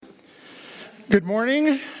Good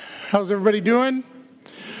morning. How's everybody doing?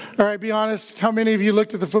 All right, be honest. How many of you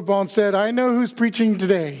looked at the football and said, I know who's preaching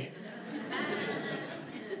today?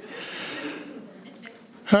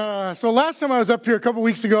 So last time I was up here a couple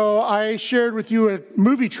weeks ago, I shared with you a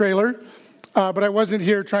movie trailer, but I wasn't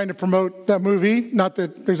here trying to promote that movie. Not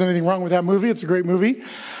that there's anything wrong with that movie. It's a great movie.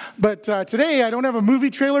 But today I don't have a movie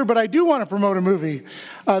trailer, but I do want to promote a movie.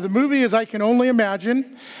 The movie is I Can Only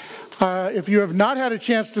Imagine. If you have not had a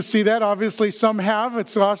chance to see that, obviously some have.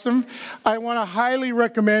 It's awesome. I want to highly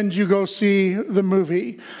recommend you go see the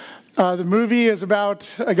movie. The movie is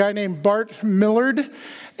about a guy named Bart Millard,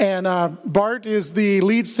 and Bart is the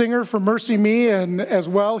lead singer for Mercy Me, and as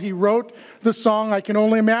well he wrote the song I Can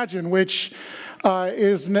Only Imagine, which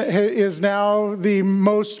is now the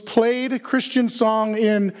most played Christian song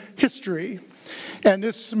in history. And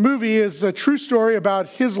this movie is a true story about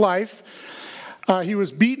his life. He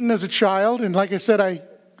was beaten as a child, and like I said, I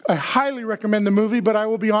highly recommend the movie, but I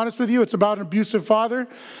will be honest with you, it's about an abusive father.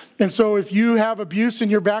 And so if you have abuse in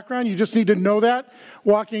your background, you just need to know that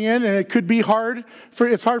walking in, and it could be hard.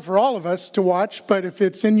 It's hard for all of us to watch, but if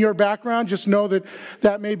it's in your background, just know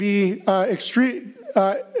that may be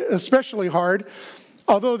especially hard.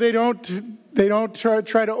 Although they don't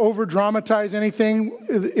try to over-dramatize anything.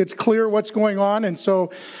 It's clear what's going on. And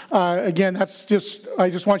so, again, I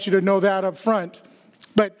just want you to know that up front.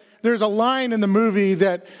 But there's a line in the movie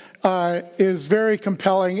that is very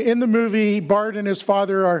compelling. In the movie, Bart and his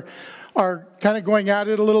father are kind of going at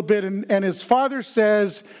it a little bit. And his father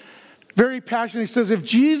says, very passionately, he says, if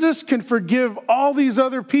Jesus can forgive all these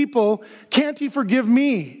other people, can't he forgive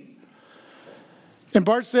me? And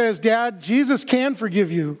Bart says, Dad, Jesus can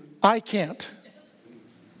forgive you. I can't.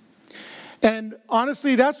 And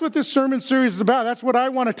honestly, that's what this sermon series is about. That's what I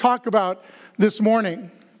want to talk about this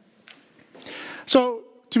morning. So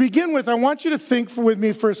to begin with, I want you to think with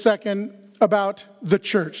me for a second about the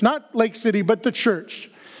church. Not Lake City, but the church.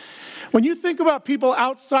 When you think about people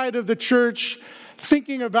outside of the church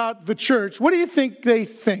thinking about the church, what do you think they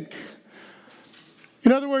think?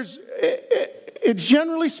 In other words,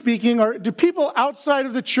 generally speaking, do people outside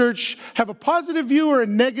of the church have a positive view or a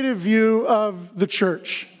negative view of the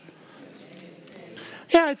church?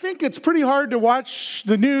 Yeah, I think it's pretty hard to watch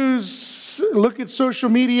the news, look at social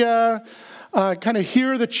media, kind of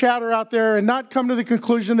hear the chatter out there and not come to the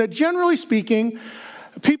conclusion that generally speaking,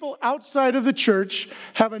 people outside of the church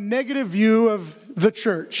have a negative view of the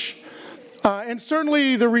church. And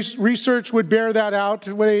certainly the research would bear that out.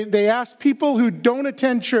 They asked people who don't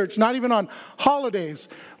attend church, not even on holidays,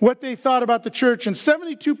 what they thought about the church. And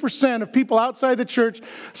 72% of people outside the church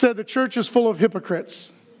said the church is full of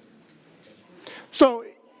hypocrites. So,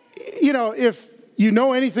 if you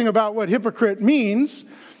know anything about what hypocrite means,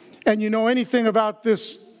 and you know anything about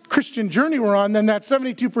this Christian journey we're on, then that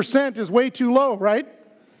 72% is way too low, right?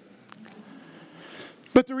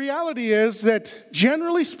 But the reality is that,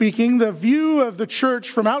 generally speaking, the view of the church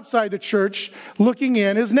from outside the church looking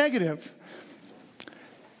in is negative.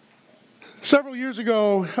 Several years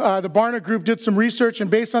ago, the Barna Group did some research,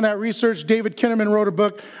 and based on that research, David Kinnaman wrote a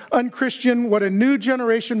book, Unchristian, What a New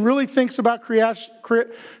Generation Really Thinks About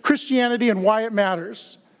Christianity and Why It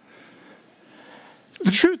Matters.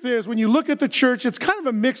 The truth is, when you look at the church, it's kind of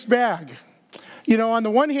a mixed bag. On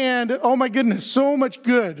the one hand, oh my goodness, so much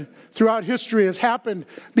good throughout history has happened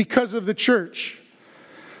because of the church.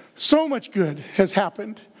 So much good has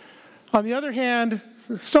happened. On the other hand,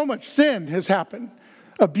 so much sin has happened.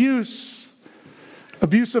 Abuse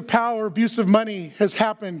of power, abuse of money has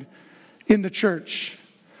happened in the church.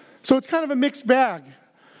 So it's kind of a mixed bag.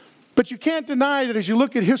 But you can't deny that as you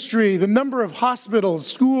look at history, the number of hospitals,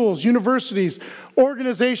 schools, universities,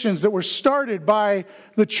 organizations that were started by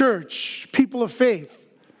the church, people of faith.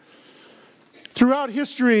 Throughout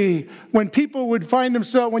history, when you'd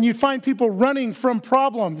find people running from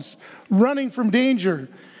problems, running from danger,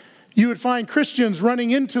 you would find Christians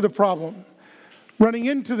running into the problem, running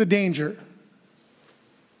into the danger.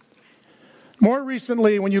 More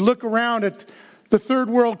recently, when you look around at the third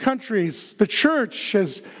world countries, the church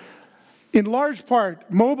has in large part,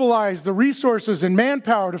 mobilize the resources and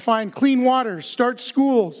manpower to find clean water, start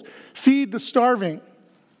schools, feed the starving.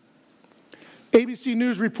 ABC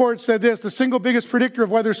News report said this: the single biggest predictor of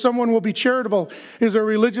whether someone will be charitable is their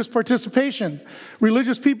religious participation.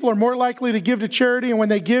 Religious people are more likely to give to charity, and when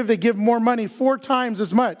they give more money, 4 times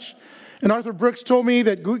as much. And Arthur Brooks told me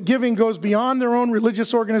that giving goes beyond their own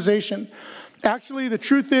religious organization. Actually, the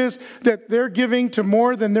truth is that they're giving to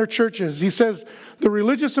more than their churches. He says the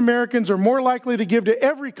religious Americans are more likely to give to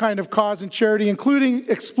every kind of cause and charity, including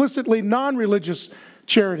explicitly non-religious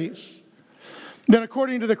charities. Then,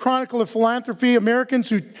 according to the Chronicle of Philanthropy, Americans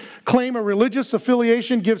who claim a religious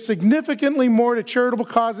affiliation give significantly more to charitable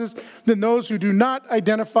causes than those who do not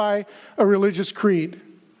identify a religious creed.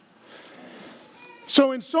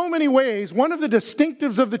 So in so many ways, one of the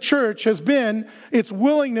distinctives of the church has been its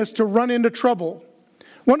willingness to run into trouble.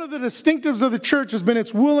 One of the distinctives of the church has been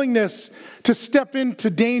its willingness to step into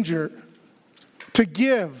danger, to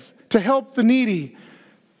give, to help the needy,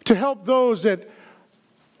 to help those that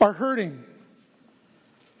are hurting.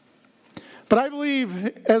 But I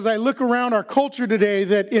believe, as I look around our culture today,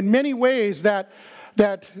 that in many ways that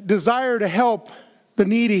desire to help the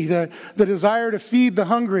needy, the desire to feed the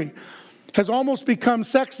hungry, has almost become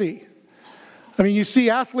sexy. I mean, you see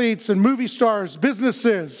athletes and movie stars,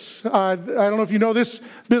 businesses. I don't know if you know this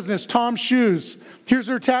business, Tom's Shoes. Here's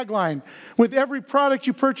their tagline: with every product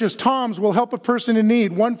you purchase, Tom's will help a person in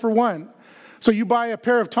need, one for one. So you buy a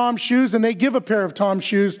pair of Tom's shoes and they give a pair of Tom's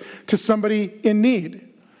shoes to somebody in need.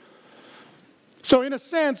 So in a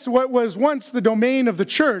sense, what was once the domain of the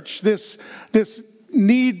church, this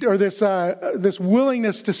need or this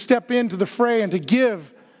willingness to step into the fray and to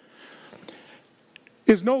give,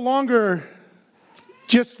 is no longer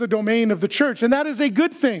just the domain of the church. And that is a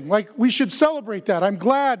good thing. Like, we should celebrate that. I'm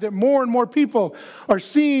glad that more and more people are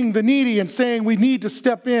seeing the needy and saying we need to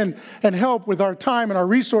step in and help with our time and our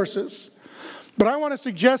resources. But I want to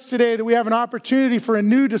suggest today that we have an opportunity for a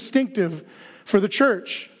new distinctive for the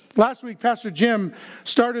church. Last week, Pastor Jim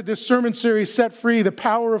started this sermon series, Set Free, the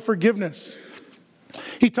Power of Forgiveness.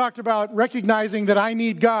 He talked about recognizing that I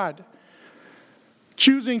need God,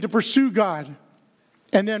 choosing to pursue God,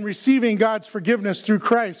 and then receiving God's forgiveness through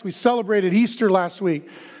Christ. We celebrated Easter last week,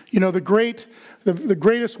 the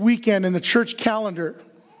greatest weekend in the church calendar.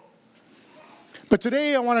 But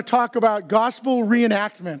today I want to talk about gospel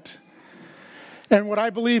reenactment and what I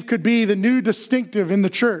believe could be the new distinctive in the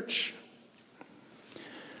church.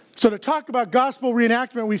 So to talk about gospel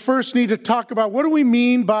reenactment, we first need to talk about what do we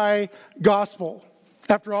mean by gospel.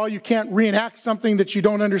 After all, you can't reenact something that you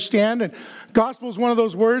don't understand. And gospel is one of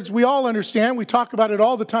those words we all understand. We talk about it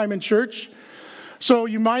all the time in church. So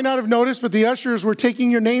you might not have noticed, but the ushers were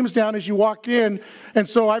taking your names down as you walked in. And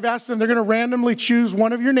so I've asked them, they're going to randomly choose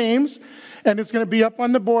one of your names, and it's going to be up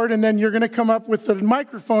on the board, and then you're going to come up with the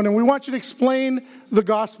microphone, and we want you to explain the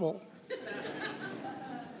gospel.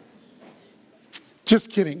 Just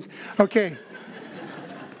kidding. Okay.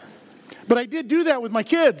 But I did do that with my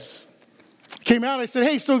kids. Came out, I said,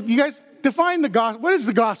 hey, so you guys define the gospel. What is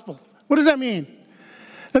the gospel? What does that mean?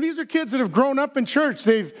 Now, these are kids that have grown up in church.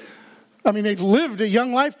 They've lived at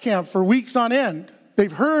Young Life Camp for weeks on end.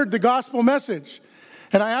 They've heard the gospel message.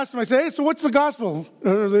 And I asked them, I said, hey, so what's the gospel?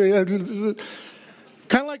 Kind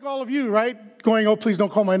of like all of you, right? Going, oh, please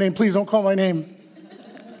don't call my name. Please don't call my name.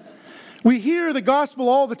 We hear the gospel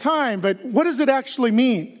all the time, but what does it actually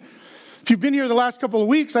mean? If you've been here the last couple of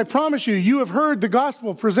weeks, I promise you have heard the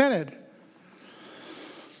gospel presented.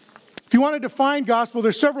 If you want to define gospel,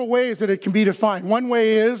 there's several ways that it can be defined. One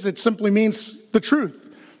way is it simply means the truth.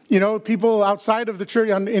 People outside of the church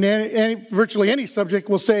in virtually any subject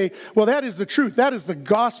will say, well, that is the truth. That is the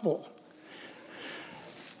gospel.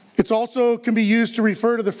 It also can be used to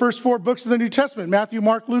refer to the first 4 books of the New Testament, Matthew,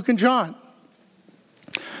 Mark, Luke, and John.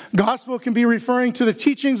 Gospel can be referring to the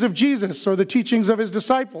teachings of Jesus or the teachings of his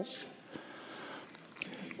disciples.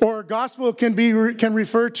 Or gospel can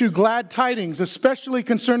refer to glad tidings, especially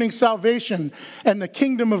concerning salvation and the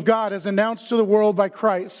kingdom of God as announced to the world by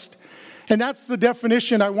Christ. And that's the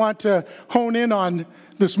definition I want to hone in on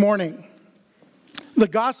this morning. The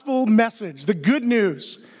gospel message, the good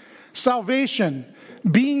news, salvation,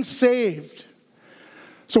 being saved.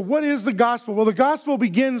 So what is the gospel? Well, the gospel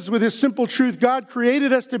begins with this simple truth. God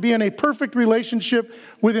created us to be in a perfect relationship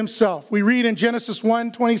with himself. We read in Genesis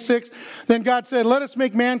 1:26, then God said, let us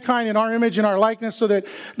make mankind in our image and our likeness so that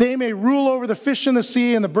they may rule over the fish in the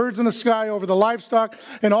sea and the birds in the sky, over the livestock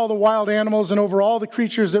and all the wild animals and over all the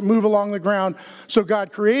creatures that move along the ground. So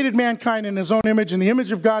God created mankind in his own image. In the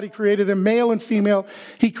image of God, he created them, male and female,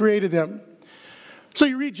 he created them. So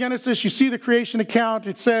you read Genesis, you see the creation account.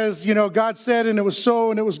 It says, God said, and it was so,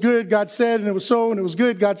 and it was good. God said, and it was so, and it was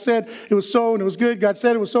good. God said, it was so, and it was good. God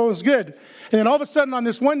said, it was so, and it was good. And then all of a sudden on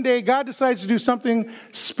this one day, God decides to do something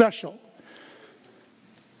special.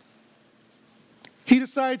 He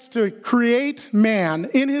decides to create man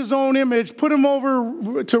in his own image, put him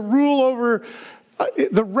over to rule over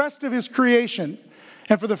the rest of his creation.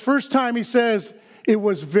 And for the first time, he says, it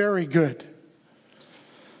was very good.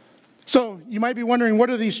 So you might be wondering, what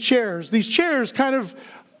are these chairs? These chairs kind of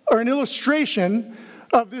are an illustration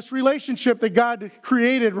of this relationship that God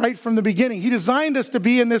created right from the beginning. He designed us to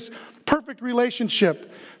be in this perfect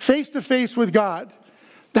relationship, face to face with God.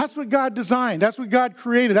 That's what God designed. That's what God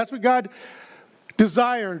created. That's what God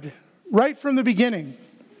desired right from the beginning.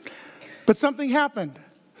 But something happened.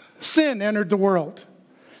 Sin entered the world.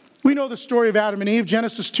 We know the story of Adam and Eve,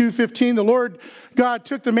 Genesis 2:15. The Lord God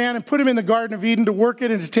took the man and put him in the Garden of Eden to work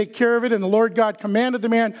it and to take care of it. And the Lord God commanded the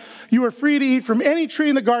man, you are free to eat from any tree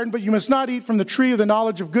in the garden, but you must not eat from the tree of the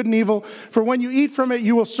knowledge of good and evil, for when you eat from it,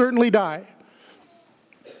 you will certainly die.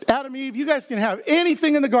 Adam, Eve, you guys can have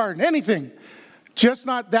anything in the garden, anything, just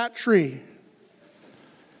not that tree.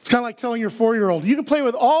 It's kind of like telling your 4-year-old, you can play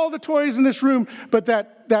with all the toys in this room, but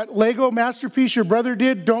that Lego masterpiece your brother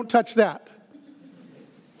did, don't touch that.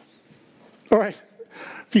 All right.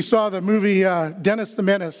 If you saw the movie Dennis the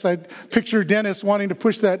Menace, I picture Dennis wanting to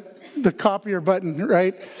push the copier button,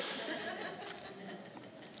 right?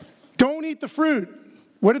 Don't eat the fruit.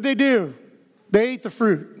 What did they do? They ate the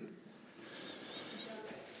fruit.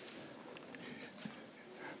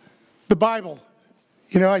 The Bible.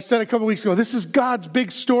 You know, I said a couple weeks ago, this is God's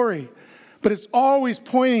big story, but it's always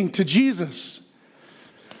pointing to Jesus.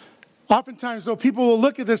 Oftentimes, though, people will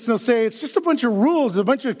look at this and they'll say, it's just a bunch of rules, a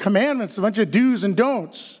bunch of commandments, a bunch of do's and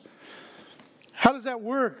don'ts. How does that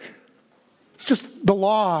work? It's just the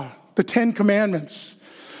law, the 10 commandments.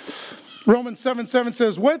 Romans 7:7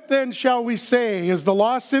 says, what then shall we say? Is the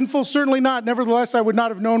law sinful? Certainly not. Nevertheless, I would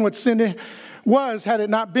not have known what sin was had it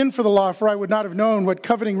not been for the law, for I would not have known what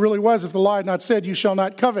coveting really was if the law had not said, you shall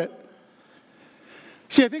not covet.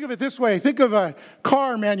 See, I think of it this way. Think of a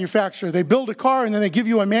car manufacturer. They build a car and then they give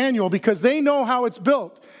you a manual because they know how it's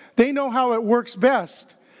built. They know how it works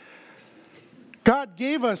best. God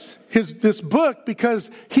gave us this book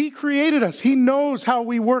because He created us. He knows how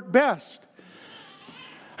we work best.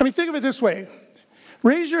 I mean, think of it this way.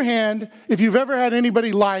 Raise your hand if you've ever had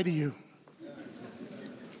anybody lie to you.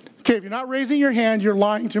 Okay, if you're not raising your hand, you're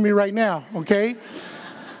lying to me right now, okay?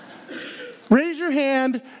 Raise your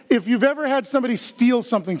hand if you've ever had somebody steal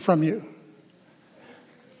something from you.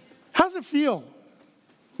 How does it feel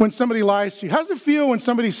when somebody lies to you? How does it feel when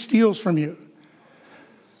somebody steals from you?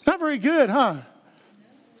 Not very good, huh?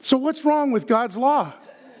 So what's wrong with God's law?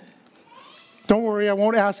 Don't worry, I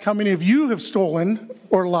won't ask how many of you have stolen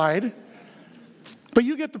or lied, but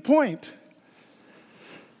you get the point.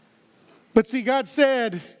 But see, God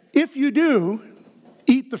said, if you do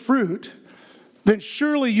eat the fruit, then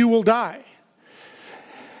surely you will die.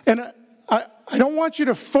 And I don't want you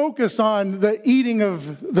to focus on the eating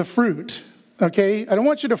of the fruit, okay? I don't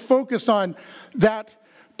want you to focus on that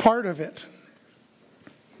part of it.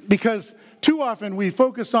 Because too often we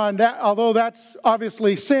focus on that, although that's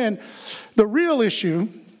obviously sin. The real issue,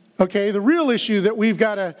 okay, the real issue that we've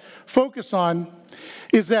got to focus on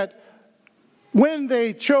is that when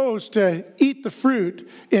they chose to eat the fruit,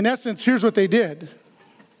 in essence, here's what they did.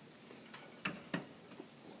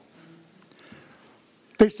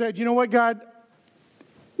 They said, you know what, God?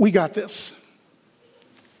 We got this.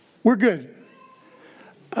 We're good.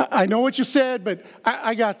 I know what you said, but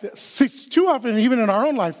I got this. See, too often, even in our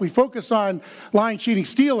own life, we focus on lying, cheating,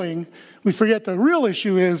 stealing. We forget the real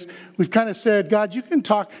issue is we've kind of said, God, you can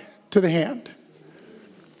talk to the hand.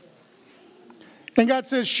 And God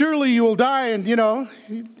says, surely you will die. And, you know,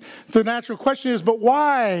 the natural question is, but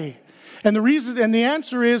why? And the reason, and the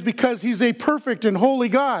answer is because He's a perfect and holy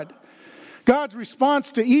God. God's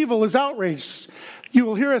response to evil is outrage. You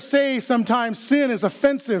will hear us say sometimes sin is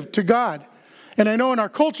offensive to God. And I know in our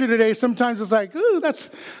culture today, sometimes it's like, ooh, that's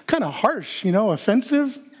kind of harsh, you know,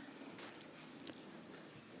 offensive.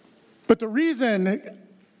 But the reason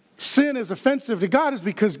sin is offensive to God is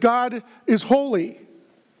because God is holy.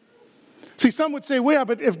 See, some would say, well, yeah,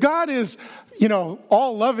 but if God is, you know,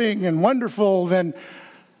 all loving and wonderful, then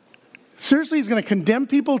seriously, He's going to condemn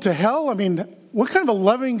people to hell? I mean, what kind of a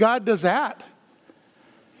loving God does that?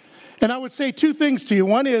 And I would say two things to you.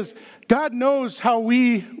 One is God knows how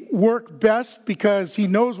we work best because He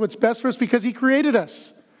knows what's best for us because He created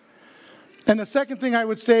us. And the second thing I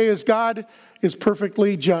would say is God is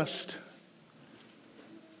perfectly just.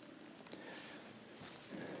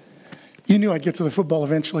 You knew I'd get to the football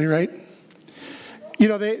eventually, right? You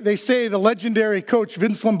know, they say the legendary coach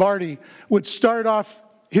Vince Lombardi would start off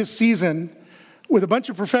his season with a bunch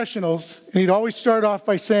of professionals, and he'd always start off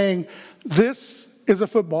by saying, this is a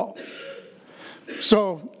football.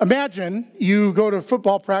 So imagine you go to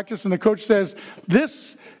football practice and the coach says,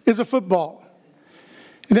 this is a football.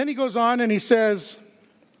 And then he goes on and he says,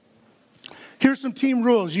 here's some team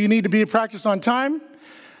rules. You need to be at practice on time.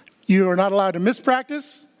 You are not allowed to miss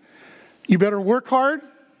practice. You better work hard.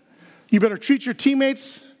 You better treat your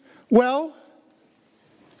teammates well.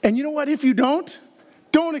 And you know what? If you don't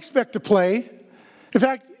expect to play. In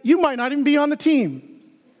fact, you might not even be on the team.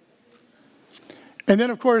 And then,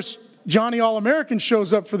 of course, Johnny All-American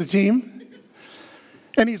shows up for the team.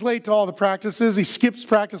 And he's late to all the practices. He skips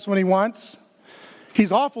practice when he wants.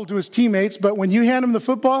 He's awful to his teammates, but when you hand him the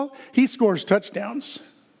football, he scores touchdowns.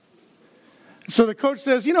 So the coach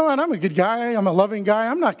says, you know what, I'm a good guy. I'm a loving guy.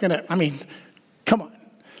 I'm not going to, come on.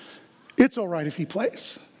 It's all right if he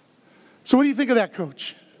plays. So what do you think of that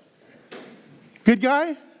coach? Good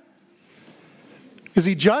guy? Is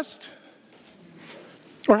he just?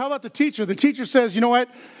 Or how about the teacher? The teacher says, you know what,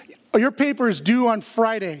 your paper is due on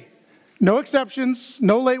Friday. No exceptions,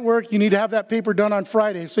 no late work. You need to have that paper done on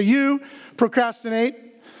Friday. So you procrastinate.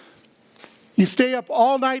 You stay up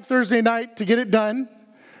all night Thursday night to get it done.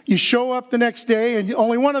 You show up the next day, and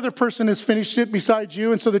only one other person has finished it besides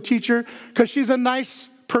you. And so the teacher, because she's a nice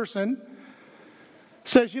person,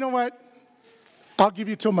 says, you know what? I'll give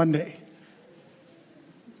you till Monday.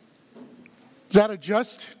 Is that a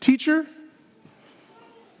just teacher?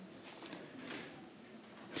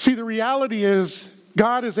 See, the reality is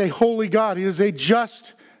God is a holy God. He is a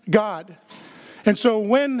just God. And so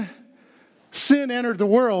when sin entered the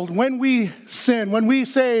world, when we sin, when we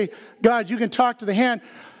say, God, you can talk to the hand,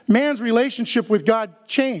 man's relationship with God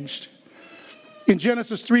changed. In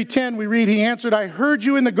Genesis 3:10, we read, he answered, I heard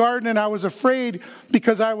you in the garden and I was afraid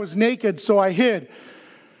because I was naked, so I hid.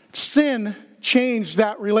 Sin changed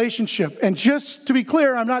that relationship. And just to be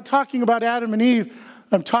clear, I'm not talking about Adam and Eve.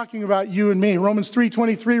 I'm talking about you and me. Romans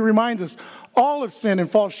 3:23 reminds us, all have sinned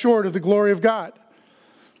and fall short of the glory of God.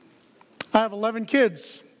 I have 11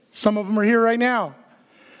 kids. Some of them are here right now.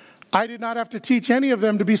 I did not have to teach any of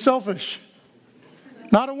them to be selfish.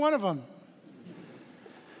 Not a one of them.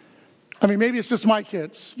 Maybe it's just my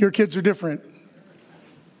kids. Your kids are different.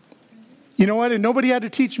 You know what? And nobody had to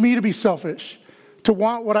teach me to be selfish, to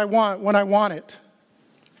want what I want when I want it.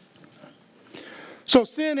 So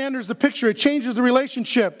sin enters the picture. It changes the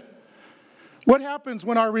relationship. What happens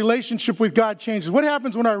when our relationship with God changes? What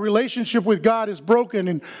happens when our relationship with God is broken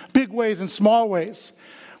in big ways and small ways?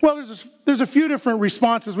 Well, there's a few different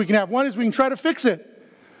responses we can have. One is we can try to fix it.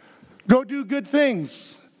 Go do good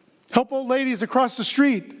things. Help old ladies across the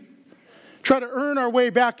street. Try to earn our way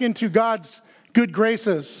back into God's good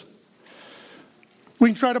graces. We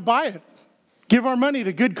can try to buy it. Give our money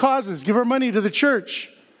to good causes. Give our money to the church.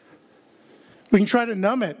 We can try to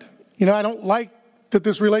numb it. I don't like that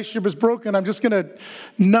this relationship is broken. I'm just going to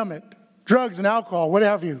numb it. Drugs and alcohol, what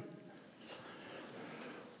have you.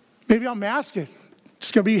 Maybe I'll mask it.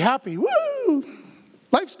 Just going to be happy. Woo!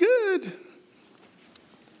 Life's good.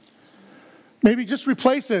 Maybe just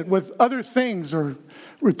replace it with other things or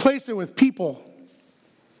replace it with people.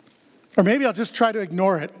 Or maybe I'll just try to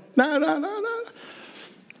ignore it. No.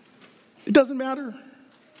 It doesn't matter.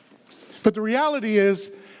 But the reality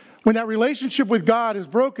is, when that relationship with God is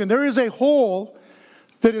broken, there is a hole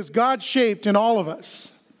that is God-shaped in all of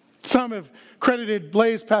us. Some have credited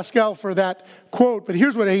Blaise Pascal for that quote, but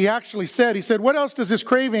here's what he actually said. He said, what else does this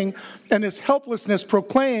craving and this helplessness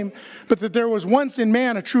proclaim but that there was once in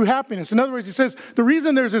man a true happiness? In other words, he says, the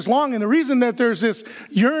reason there's this longing, the reason that there's this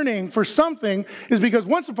yearning for something is because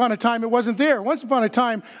once upon a time it wasn't there. Once upon a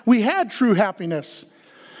time we had true happiness,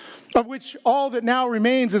 of which all that now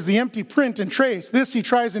remains is the empty print and trace. This he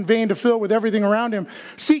tries in vain to fill with everything around him,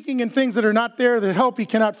 seeking in things that are not there the help he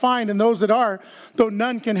cannot find in those that are, though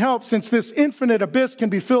none can help, since this infinite abyss can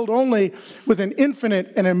be filled only with an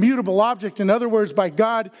infinite and immutable object, in other words, by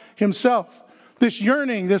God himself. This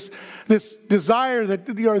yearning, this desire,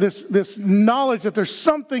 or this knowledge that there's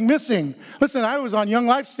something missing. Listen, I was on Young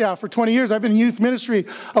Life staff for 20 years. I've been in youth ministry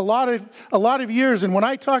a lot of years, and when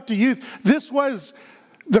I talk to youth, this was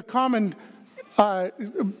the common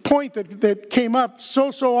point that came up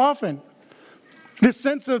so often. This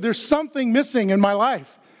sense of there's something missing in my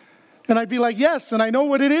life. And I'd be like, yes, and I know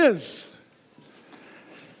what it is.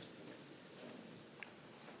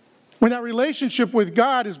 When that relationship with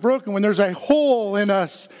God is broken, when there's a hole in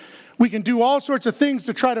us, we can do all sorts of things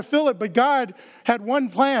to try to fill it. But God had one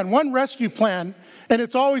plan, one rescue plan, and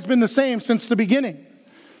it's always been the same since the beginning.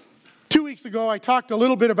 2 weeks ago, I talked a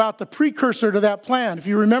little bit about the precursor to that plan. If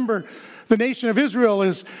you remember, the nation of Israel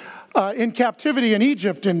is in captivity in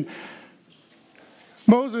Egypt, and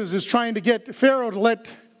Moses is trying to get Pharaoh to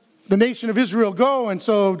let the nation of Israel go, and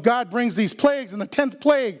so God brings these plagues, and the 10th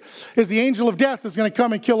plague is the angel of death is going to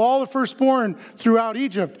come and kill all the firstborn throughout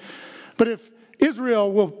Egypt. But if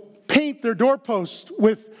Israel will paint their doorposts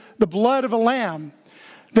with the blood of a lamb,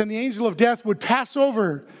 then the angel of death would pass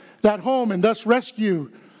over that home and thus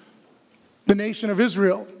rescue the nation of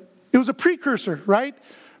Israel. It was a precursor, right?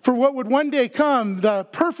 for what would one day come, the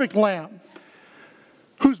perfect Lamb,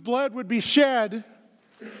 whose blood would be shed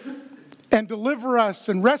and deliver us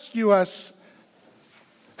and rescue us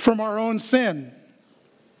from our own sin.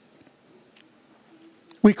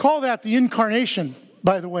 We call that the incarnation,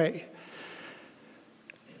 by the way.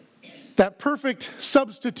 That perfect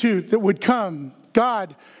substitute that would come.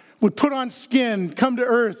 God would put on skin, come to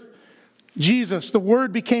earth. Jesus, the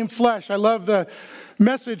Word became flesh. I love the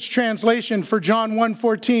Message translation for John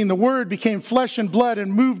 1:14. The Word became flesh and blood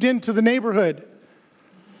and moved into the neighborhood.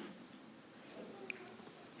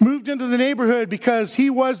 Moved into the neighborhood because he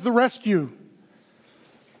was the rescue.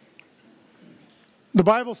 The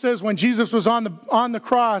Bible says when Jesus was on the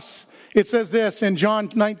cross, it says this in John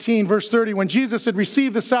 19, verse 30. When Jesus had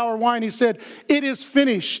received the sour wine, he said, "It is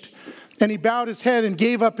finished." And he bowed his head and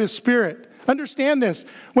gave up his spirit. Understand this.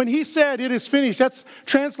 When he said, "It is finished," that's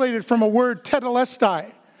translated from a word,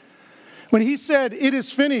 tetelestai. When he said, "It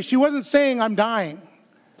is finished," he wasn't saying, "I'm dying."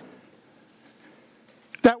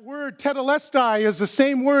 That word, tetelestai, is the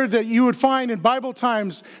same word that you would find in Bible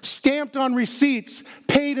times, stamped on receipts,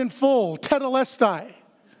 paid in full, tetelestai.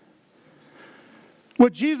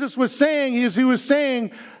 What Jesus was saying is he was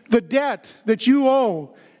saying, the debt that you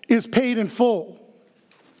owe is paid in full.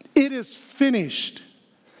 It is finished.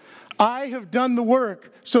 I have done the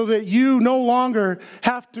work so that you no longer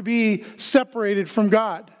have to be separated from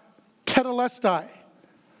God. Tetelestai.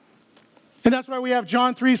 And that's why we have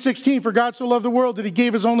John 3:16, "For God so loved the world that he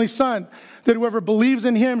gave his only Son, that whoever believes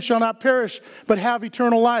in him shall not perish, but have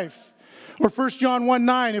eternal life." Or 1 John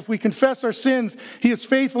 1:9, "If we confess our sins, he is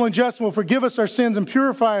faithful and just and will forgive us our sins and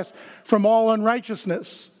purify us from all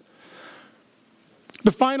unrighteousness."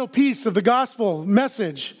 The final piece of the gospel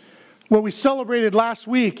message, what we celebrated last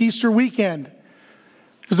week, Easter weekend,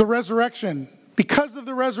 is the resurrection. Because of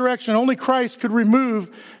the resurrection, only Christ could remove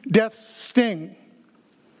death's sting.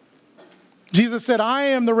 Jesus said, "I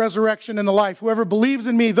am the resurrection and the life. Whoever believes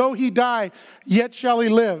in me, though he die, yet shall he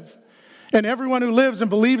live. And everyone who lives and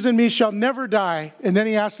believes in me shall never die." And then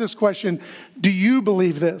he asked this question, do you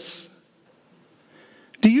believe this?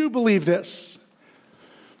 Do you believe this?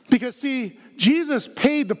 Because see, Jesus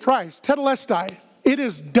paid the price, tetelestai. It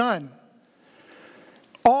is done.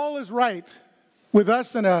 All is right with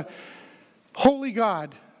us and a holy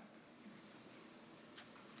God.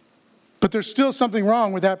 But there's still something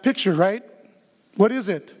wrong with that picture, right? What is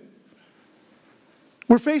it?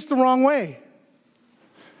 We're faced the wrong way.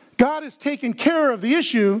 God has taken care of the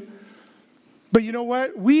issue, but you know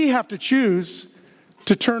what? We have to choose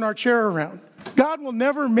to turn our chair around. God will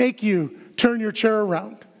never make you turn your chair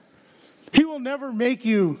around. He will never make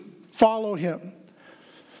you follow him.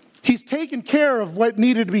 He's taken care of what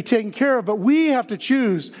needed to be taken care of, but we have to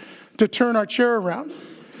choose to turn our chair around.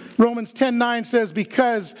 Romans 10:9 says,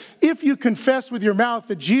 "Because if you confess with your mouth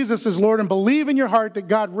that Jesus is Lord and believe in your heart that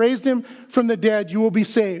God raised him from the dead, you will be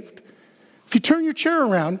saved." If you turn your chair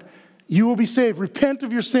around, you will be saved. Repent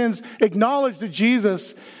of your sins, acknowledge that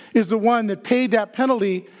Jesus is the one that paid that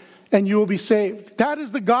penalty, and you will be saved. That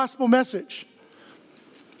is the gospel message.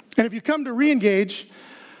 And if you come to Reengage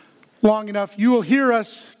long enough, you will hear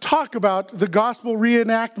us talk about the gospel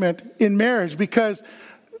reenactment in marriage, because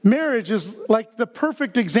marriage is like the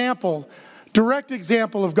perfect example, direct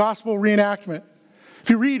example of gospel reenactment. If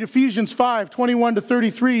you read Ephesians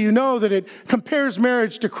 5:21-33, you know that it compares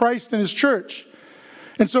marriage to Christ and his church.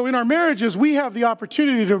 And so in our marriages, we have the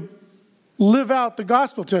opportunity to live out the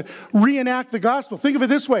gospel, to reenact the gospel. Think of it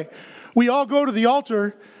this way. We all go to the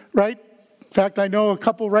altar, right? In fact, I know a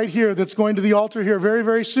couple right here that's going to the altar here very,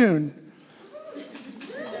 very soon.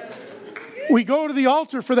 We go to the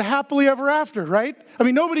altar for the happily ever after, right? I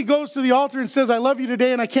mean, nobody goes to the altar and says, "I love you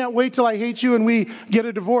today and I can't wait till I hate you and we get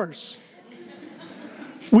a divorce."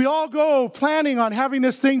 We all go planning on having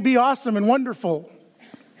this thing be awesome and wonderful.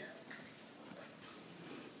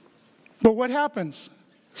 But what happens?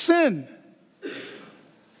 Sin.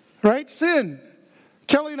 Right? Sin.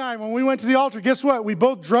 Kelly and I, when we went to the altar, guess what? We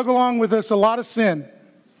both drug along with us a lot of sin.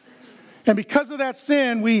 And because of that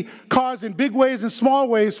sin, we cause in big ways and small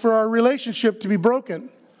ways for our relationship to be broken.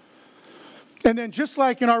 And then just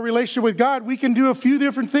like in our relationship with God, we can do a few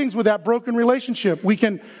different things with that broken relationship. We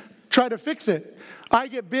can try to fix it. I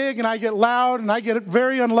get big and I get loud and I get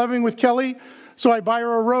very unloving with Kelly, so I buy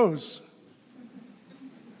her a rose.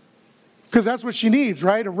 Because that's what she needs,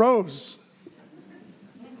 right? A rose.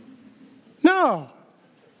 No.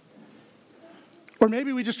 Or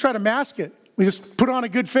maybe we just try to mask it. We just put on a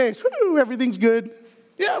good face. Woo, everything's good.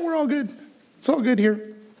 Yeah, we're all good. It's all good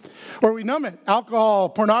here. Or we numb it. Alcohol,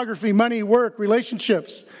 pornography, money, work,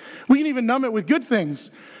 relationships. We can even numb it with good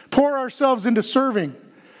things. Pour ourselves into serving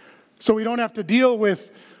so we don't have to deal with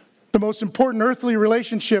the most important earthly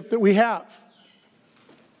relationship that we have.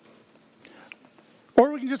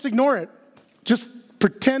 Or we can just ignore it. Just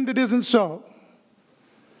pretend it isn't so.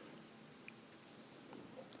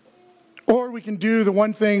 Or we can do the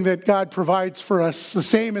one thing that God provides for us, the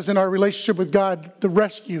same as in our relationship with God, the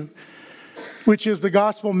rescue, which is the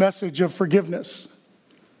gospel message of forgiveness.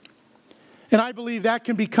 And I believe that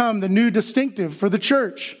can become the new distinctive for the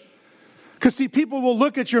church. Because see, people will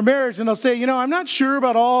look at your marriage and they'll say, I'm not sure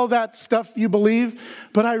about all that stuff you believe,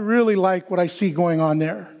 but I really like what I see going on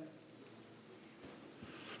there.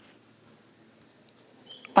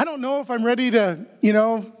 I don't know if I'm ready to,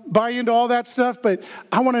 buy into all that stuff, but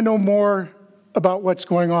I want to know more about what's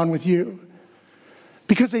going on with you.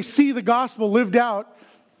 Because they see the gospel lived out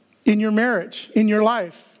in your marriage, in your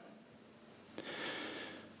life.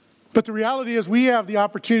 But the reality is we have the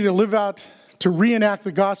opportunity to live out, to reenact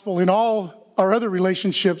the gospel in all our other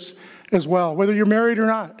relationships as well, whether you're married or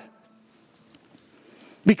not.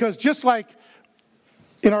 Because just like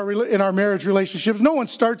in our marriage relationships, no one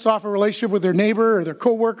starts off a relationship with their neighbor or their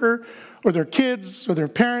coworker or their kids or their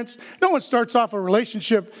parents. No one starts off a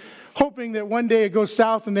relationship hoping that one day it goes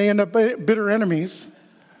south and they end up bitter enemies.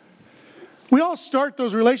 We all start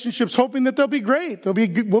those relationships hoping that they'll be great.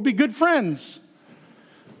 We'll be good friends.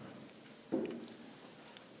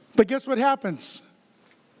 But guess what happens?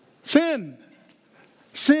 Sin.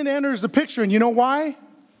 Sin enters the picture, and you know why?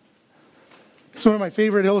 It's one of my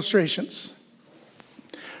favorite illustrations.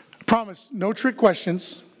 Promise, no trick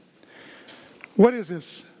questions. What is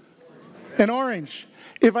this? An orange.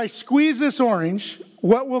 If I squeeze this orange,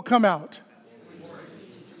 what will come out?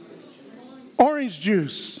 Orange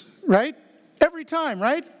juice, right? Every time,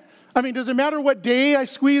 right? Does it matter what day I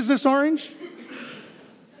squeeze this orange?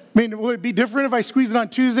 Will it be different if I squeeze it on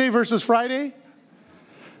Tuesday versus Friday?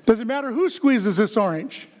 Does it matter who squeezes this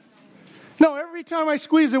orange? No, every time I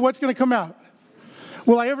squeeze it, what's going to come out?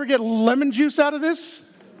 Will I ever get lemon juice out of this?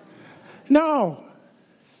 No.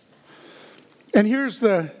 And here's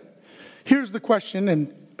the question,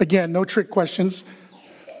 and again, no trick questions.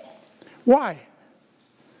 Why?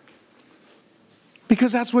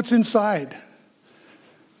 Because that's what's inside.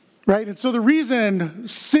 Right? And so the reason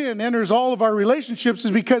sin enters all of our relationships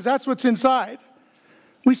is because that's what's inside.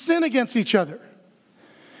 We sin against each other.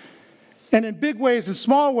 And in big ways and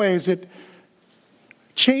small ways, it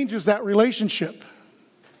changes that relationship.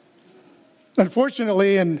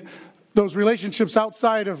 Unfortunately, in those relationships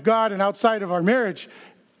outside of God and outside of our marriage,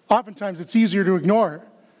 oftentimes it's easier to ignore.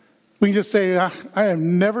 We can just say, I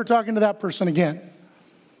am never talking to that person again.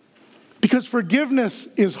 Because forgiveness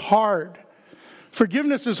is hard.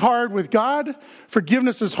 Forgiveness is hard with God.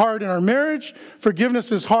 Forgiveness is hard in our marriage.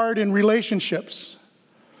 Forgiveness is hard in relationships.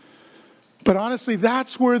 But honestly,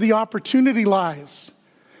 that's where the opportunity lies.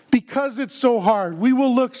 Because it's so hard, we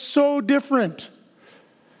will look so different.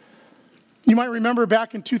 You might remember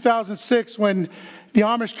back in 2006 when the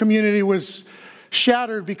Amish community was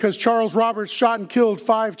shattered because Charles Roberts shot and killed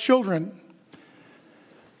 5 children.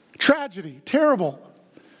 Tragedy, terrible.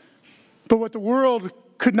 But what the world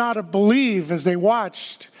could not believe as they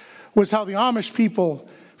watched was how the Amish people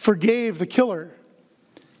forgave the killer,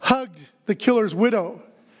 hugged the killer's widow,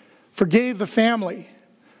 forgave the family.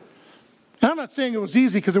 And I'm not saying it was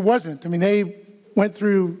easy, because it wasn't.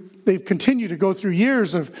 They've continued to go through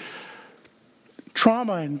years of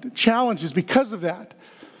trauma and challenges because of that.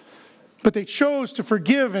 But they chose to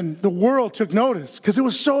forgive, and the world took notice because it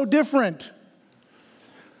was so different.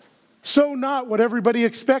 So not what everybody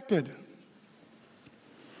expected.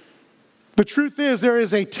 The truth is, there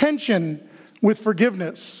is a tension with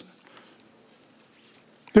forgiveness.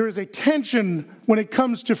 There is a tension when it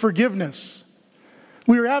comes to forgiveness.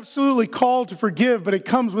 We are absolutely called to forgive, but it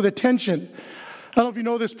comes with a tension. I don't know if you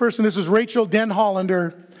know this person. This is Rachel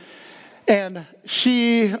Denhollander. And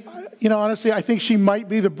she, honestly, I think she might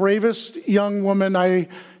be the bravest young woman I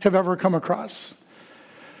have ever come across.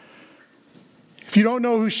 If you don't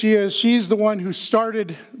know who she is, she's the one who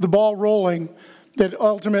started the ball rolling that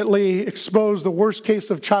ultimately exposed the worst case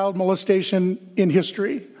of child molestation in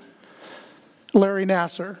history. Larry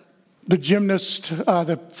Nassar, the gymnast,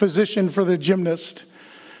 the physician for the gymnast,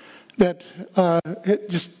 that had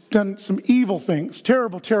just done some evil things,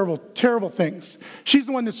 terrible, terrible, terrible things. She's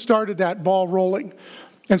the one that started that ball rolling.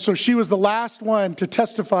 And so she was the last one to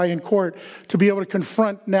testify in court to be able to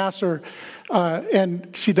confront Nassar.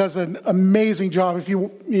 And she does an amazing job.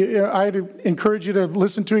 I'd encourage you to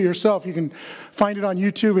listen to it yourself. You can find it on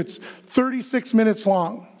YouTube. It's 36 minutes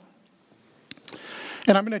long.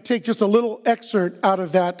 And I'm going to take just a little excerpt out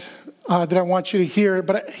of that that I want you to hear.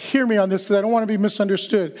 But hear me on this, because I don't want to be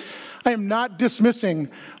misunderstood. I am not dismissing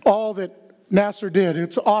all that Nasser did.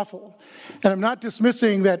 It's awful. And I'm not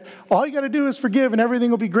dismissing that all you got to do is forgive and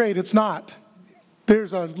everything will be great. It's not.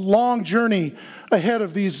 There's a long journey ahead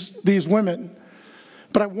of these women.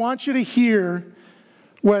 But I want you to hear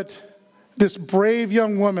what this brave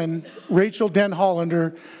young woman, Rachel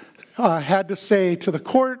Denhollander, had to say to the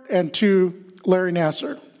court and to Larry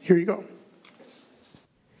Nasser. Here you go.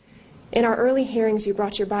 In our early hearings, you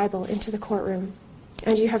brought your Bible into the courtroom,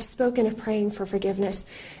 and you have spoken of praying for forgiveness,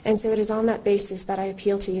 and so it is on that basis that I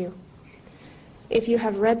appeal to you. If you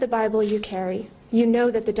have read the Bible you carry, you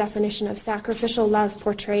know that the definition of sacrificial love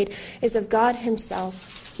portrayed is of God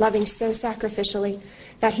himself, loving so sacrificially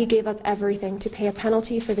that he gave up everything to pay a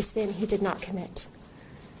penalty for the sin he did not commit.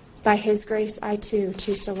 By his grace, I too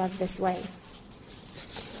choose to love this way.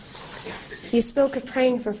 You spoke of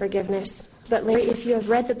praying for forgiveness, but Larry, if you have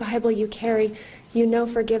read the Bible you carry, you know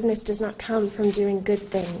forgiveness does not come from doing good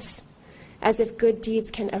things, as if good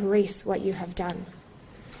deeds can erase what you have done.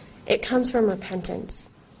 It comes from repentance,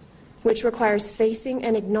 which requires facing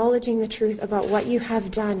and acknowledging the truth about what you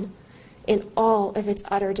have done in all of its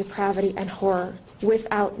utter depravity and horror,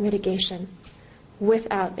 without mitigation,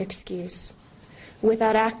 without excuse,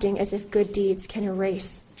 without acting as if good deeds can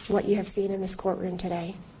erase what you have seen in this courtroom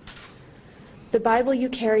today. The Bible you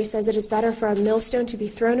carry says it is better for a millstone to be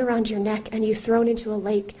thrown around your neck and you thrown into a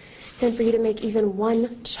lake than for you to make even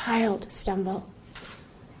one child stumble.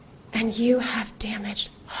 And you have damaged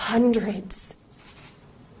hundreds.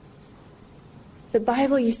 The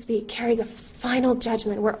Bible you speak carries a final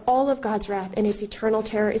judgment where all of God's wrath and its eternal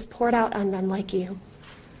terror is poured out on men like you.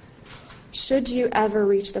 Should you ever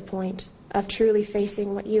reach the point of truly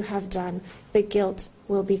facing what you have done, the guilt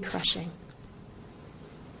will be crushing.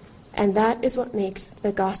 And that is what makes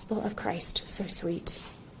the gospel of Christ so sweet,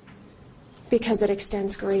 because it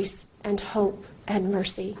extends grace and hope and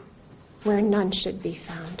mercy where none should be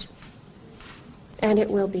found. And it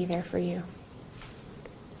will be there for you.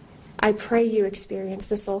 I pray you experience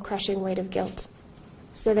the soul-crushing weight of guilt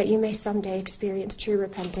so that you may someday experience true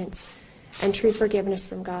repentance and true forgiveness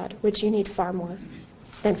from God, which you need far more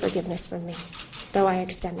than forgiveness from me, though I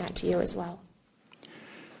extend that to you as well.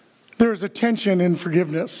 There is a tension in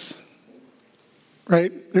forgiveness,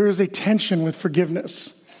 right? There is a tension with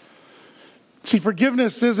forgiveness. See,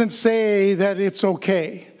 forgiveness doesn't say that it's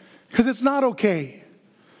okay, because it's not okay.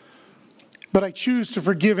 But I choose to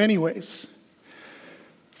forgive anyways.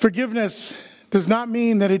 Forgiveness does not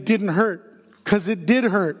mean that it didn't hurt, because it did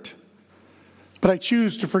hurt. But I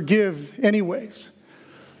choose to forgive anyways.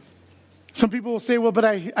 Some people will say, well, but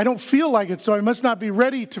I don't feel like it, so I must not be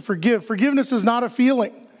ready to forgive. Forgiveness is not a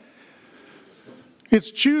feeling. It's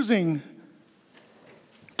choosing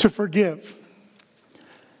to forgive.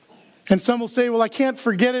 And some will say, well, I can't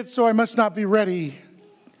forget it, so I must not be ready.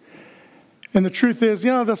 And the truth is,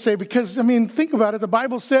 they'll say, because, think about it. The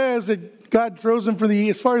Bible says that God throws them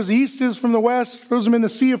as far as the east is from the west, throws them in the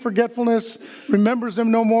sea of forgetfulness, remembers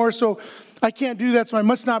them no more. So I can't do that, so I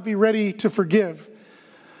must not be ready to forgive.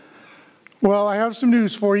 Well, I have some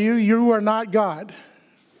news for you. You are not God.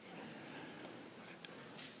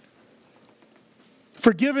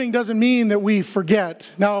 Forgiving doesn't mean that we forget.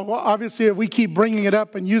 Now, obviously, if we keep bringing it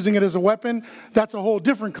up and using it as a weapon, that's a whole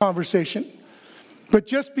different conversation. But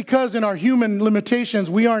just because in our human limitations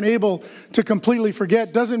we aren't able to completely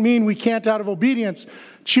forget doesn't mean we can't, out of obedience,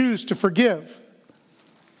 choose to forgive.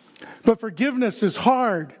 But forgiveness is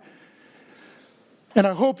hard. And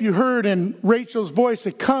I hope you heard in Rachel's voice,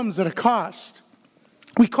 it comes at a cost.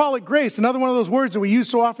 We call it grace. Another one of those words that we use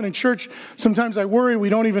so often in church, sometimes I worry we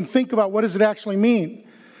don't even think about what does it actually mean.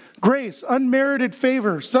 Grace, unmerited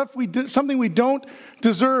favor, something we don't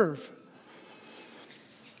deserve.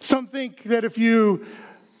 Some think that if you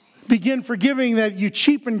begin forgiving that you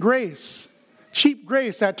cheapen grace. Cheap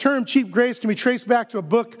grace, that term cheap grace can be traced back to a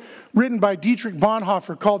book written by Dietrich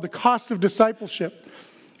Bonhoeffer called The Cost of Discipleship.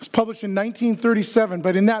 It was published in 1937,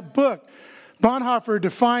 but in that book, Bonhoeffer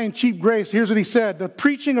defined cheap grace. Here's what he said: the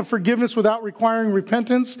preaching of forgiveness without requiring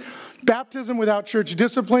repentance, baptism without church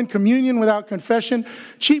discipline, communion without confession.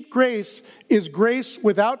 Cheap grace is grace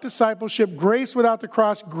without discipleship, grace without the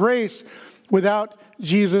cross, grace without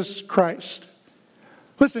Jesus Christ.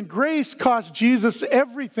 Listen, grace cost Jesus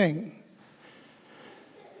everything.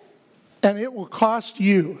 And it will cost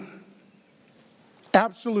you.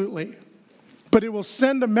 Absolutely. But it will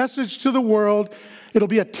send a message to the world. It'll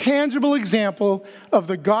be a tangible example of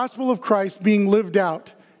the gospel of Christ being lived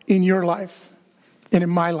out in your life and in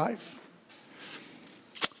my life.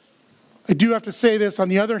 I do have to say this. On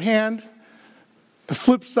the other hand, the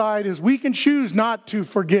flip side is we can choose not to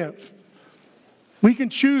forgive. We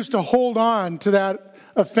can choose to hold on to that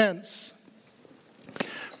offense.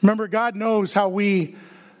 Remember, God knows how we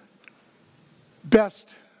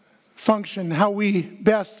best function, how we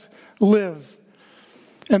best live.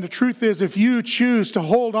 And the truth is, if you choose to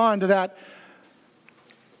hold on to that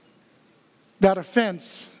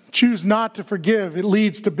offense, choose not to forgive, it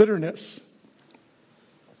leads to bitterness.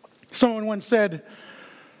 Someone once said,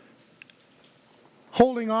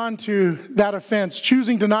 holding on to that offense,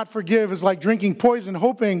 choosing to not forgive, is like drinking poison,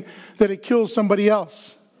 hoping that it kills somebody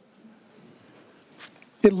else.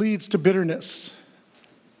 It leads to bitterness.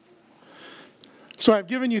 So I've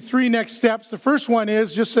given you 3 next steps. The first one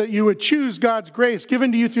is just that you would choose God's grace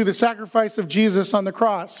given to you through the sacrifice of Jesus on the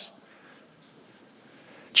cross.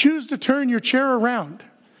 Choose to turn your chair around.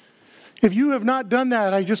 If you have not done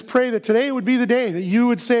that, I just pray that today would be the day that you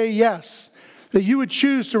would say yes, that you would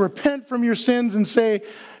choose to repent from your sins and say,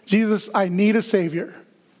 Jesus, I need a Savior.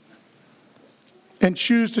 And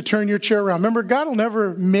choose to turn your chair around. Remember, God will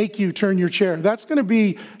never make you turn your chair. That's going to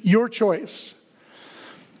be your choice.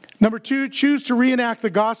 Number 2, choose to reenact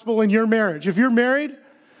the gospel in your marriage. If you're married,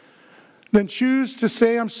 then choose to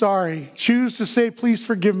say, I'm sorry. Choose to say, please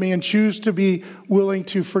forgive me, and choose to be willing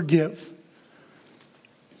to forgive.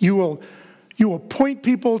 You will point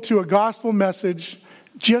people to a gospel message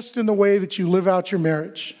just in the way that you live out your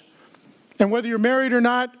marriage. And whether you're married or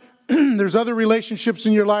not, there's other relationships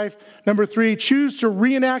in your life. Number 3, choose to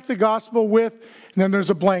reenact the gospel with, and then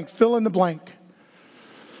there's a blank. Fill in the blank.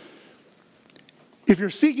 If you're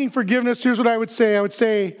seeking forgiveness, here's what I would say. I would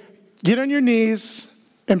say, get on your knees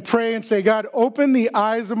and pray and say, God, open the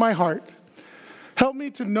eyes of my heart. Help me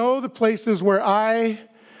to know the places where I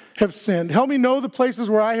have sinned. Help me know the places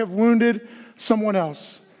where I have wounded someone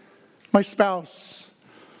else. My spouse,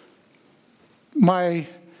 my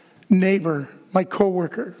neighbor, my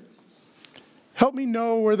coworker. Help me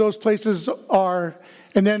know where those places are,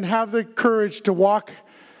 and then have the courage to walk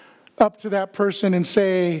up to that person and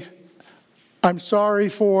say, I'm sorry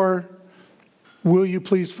for, will you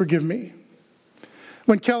please forgive me?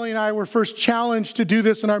 When Kelly and I were first challenged to do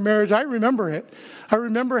this in our marriage, I remember it. I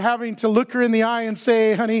remember having to look her in the eye and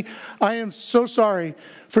say, honey, I am so sorry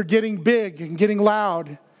for getting big and getting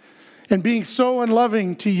loud and being so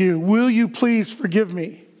unloving to you. Will you please forgive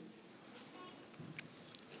me?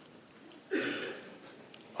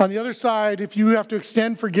 On the other side, if you have to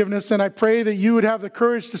extend forgiveness, then I pray that you would have the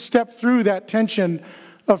courage to step through that tension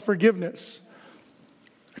of forgiveness.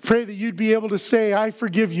 I pray that you'd be able to say, I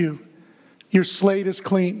forgive you. Your slate is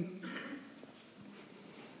clean.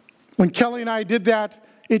 When Kelly and I did that,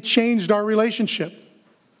 it changed our relationship.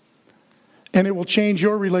 And it will change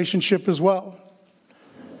your relationship as well.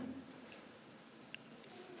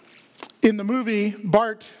 In the movie,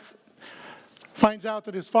 Bart finds out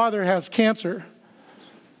that his father has cancer.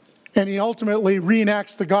 And he ultimately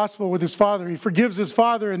reenacts the gospel with his father. He forgives his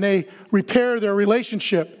father and they repair their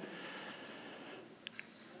relationship.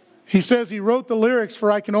 He says he wrote the lyrics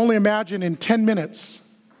for I Can Only Imagine in 10 minutes.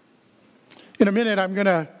 In a minute, I'm going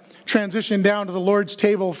to transition down to the Lord's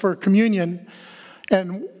table for communion.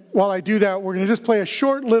 And while I do that, we're going to just play a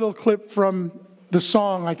short little clip from the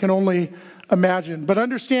song I Can Only Imagine. But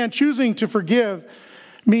understand, choosing to forgive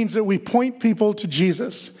means that we point people to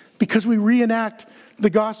Jesus because we reenact the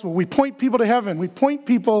gospel. We point people to heaven. We point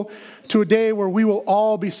people to a day where we will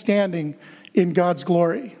all be standing in God's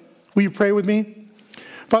glory. Will you pray with me?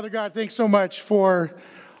 Father God, thanks so much for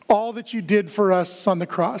all that you did for us on the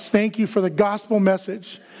cross. Thank you for the gospel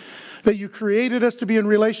message, that you created us to be in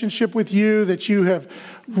relationship with you, that you have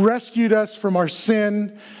rescued us from our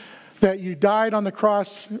sin, that you died on the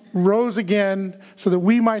cross, rose again, so that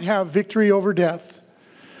we might have victory over death.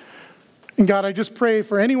 And God, I just pray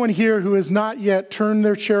for anyone here who has not yet turned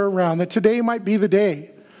their chair around, that today might be the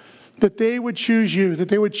day that they would choose you, that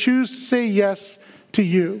they would choose to say yes to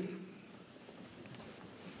you.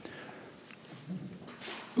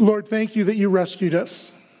 Lord, thank you that you rescued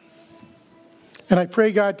us. And I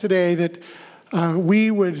pray, God, today that we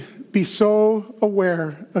would be so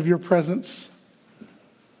aware of your presence.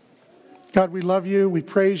 God, we love you. We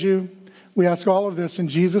praise you. We ask all of this in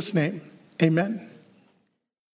Jesus' name. Amen.